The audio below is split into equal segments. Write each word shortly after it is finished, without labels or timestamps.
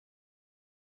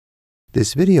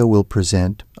This video will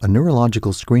present a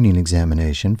neurological screening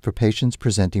examination for patients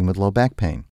presenting with low back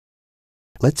pain.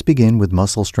 Let's begin with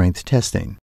muscle strength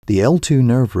testing. The L2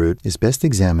 nerve root is best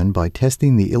examined by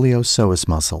testing the iliopsoas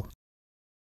muscle.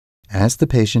 Ask the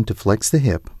patient to flex the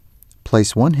hip.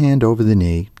 Place one hand over the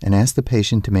knee and ask the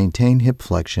patient to maintain hip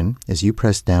flexion as you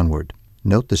press downward.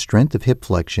 Note the strength of hip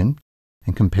flexion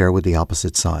and compare with the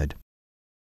opposite side.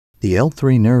 The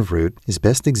L3 nerve root is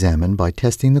best examined by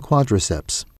testing the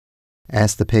quadriceps.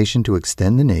 Ask the patient to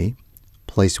extend the knee,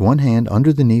 place one hand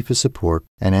under the knee for support,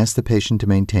 and ask the patient to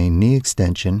maintain knee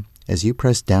extension as you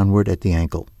press downward at the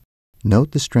ankle.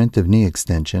 Note the strength of knee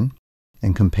extension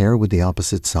and compare with the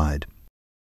opposite side.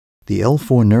 The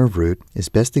L4 nerve root is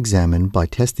best examined by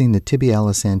testing the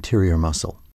tibialis anterior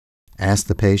muscle. Ask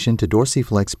the patient to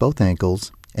dorsiflex both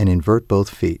ankles and invert both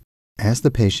feet. Ask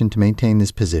the patient to maintain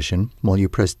this position while you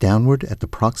press downward at the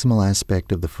proximal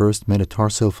aspect of the first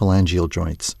metatarsophalangeal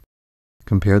joints.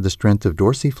 Compare the strength of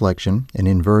dorsiflexion and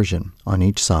inversion on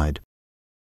each side.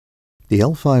 The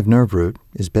L5 nerve root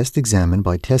is best examined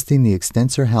by testing the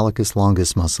extensor hallucis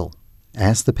longus muscle.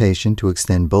 Ask the patient to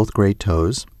extend both great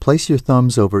toes, place your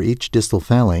thumbs over each distal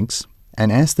phalanx,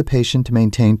 and ask the patient to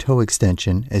maintain toe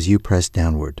extension as you press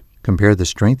downward. Compare the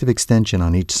strength of extension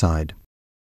on each side.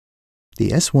 The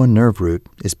S1 nerve root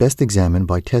is best examined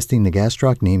by testing the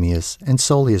gastrocnemius and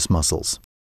soleus muscles.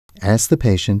 Ask the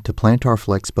patient to plantar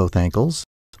flex both ankles,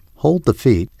 hold the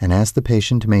feet, and ask the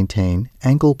patient to maintain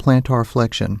ankle plantar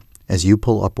flexion as you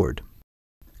pull upward.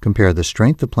 Compare the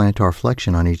strength of plantar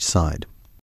flexion on each side.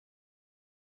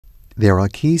 There are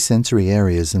key sensory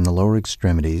areas in the lower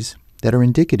extremities that are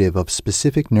indicative of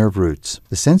specific nerve roots.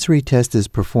 The sensory test is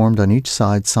performed on each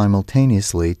side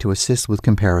simultaneously to assist with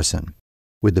comparison.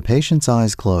 With the patient's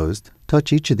eyes closed,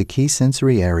 touch each of the key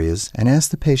sensory areas and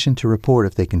ask the patient to report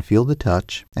if they can feel the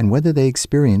touch and whether they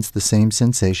experience the same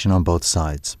sensation on both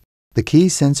sides. The key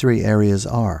sensory areas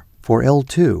are, for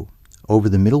L2, over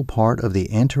the middle part of the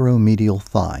anteromedial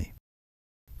thigh.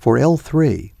 For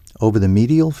L3, over the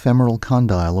medial femoral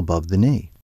condyle above the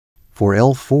knee. For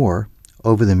L4,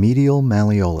 over the medial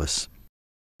malleolus.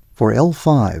 For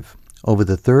L5, over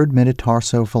the third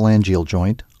metatarsophalangeal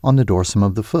joint on the dorsum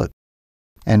of the foot.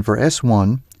 And for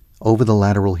S1, over the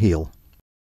lateral heel.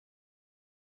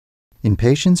 In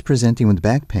patients presenting with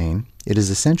back pain, it is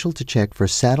essential to check for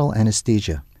saddle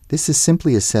anesthesia. This is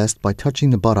simply assessed by touching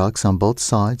the buttocks on both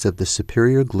sides of the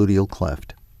superior gluteal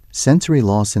cleft. Sensory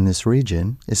loss in this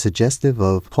region is suggestive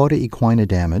of cauda equina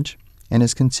damage and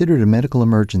is considered a medical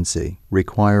emergency,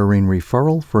 requiring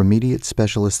referral for immediate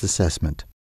specialist assessment.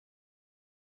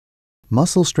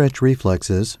 Muscle stretch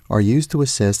reflexes are used to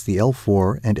assess the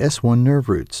L4 and S1 nerve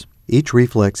roots. Each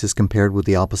reflex is compared with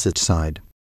the opposite side.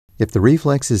 If the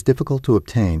reflex is difficult to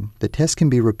obtain, the test can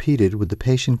be repeated with the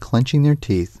patient clenching their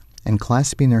teeth and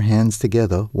clasping their hands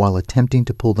together while attempting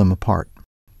to pull them apart.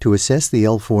 To assess the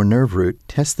L4 nerve root,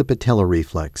 test the patella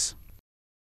reflex.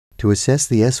 To assess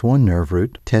the S1 nerve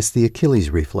root, test the Achilles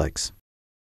reflex.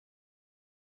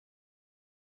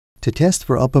 To test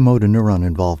for upper motor neuron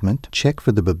involvement, check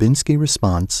for the Babinski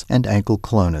response and ankle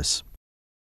clonus.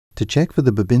 To check for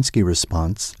the Babinski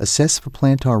response, assess for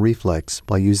plantar reflex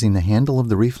by using the handle of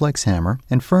the reflex hammer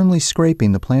and firmly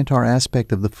scraping the plantar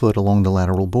aspect of the foot along the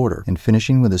lateral border and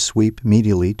finishing with a sweep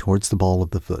medially towards the ball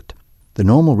of the foot. The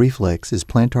normal reflex is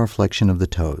plantar flexion of the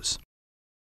toes.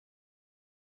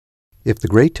 If the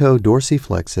great toe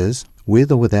dorsiflexes,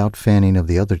 with or without fanning of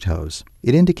the other toes,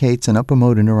 it indicates an upper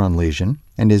motor neuron lesion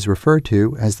and is referred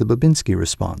to as the Babinski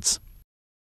response.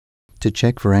 To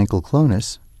check for ankle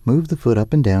clonus, move the foot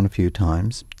up and down a few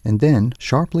times, and then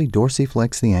sharply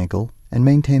dorsiflex the ankle and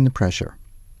maintain the pressure.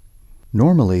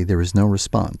 Normally there is no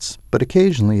response, but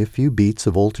occasionally a few beats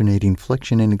of alternating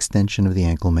flexion and extension of the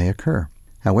ankle may occur.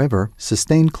 However,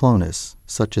 sustained clonus,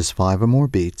 such as 5 or more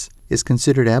beats, is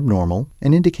considered abnormal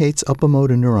and indicates upper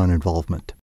motor neuron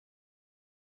involvement.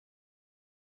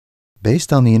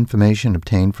 Based on the information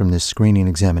obtained from this screening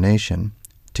examination,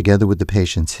 together with the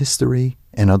patient's history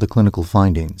and other clinical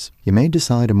findings, you may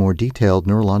decide a more detailed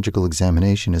neurological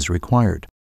examination is required.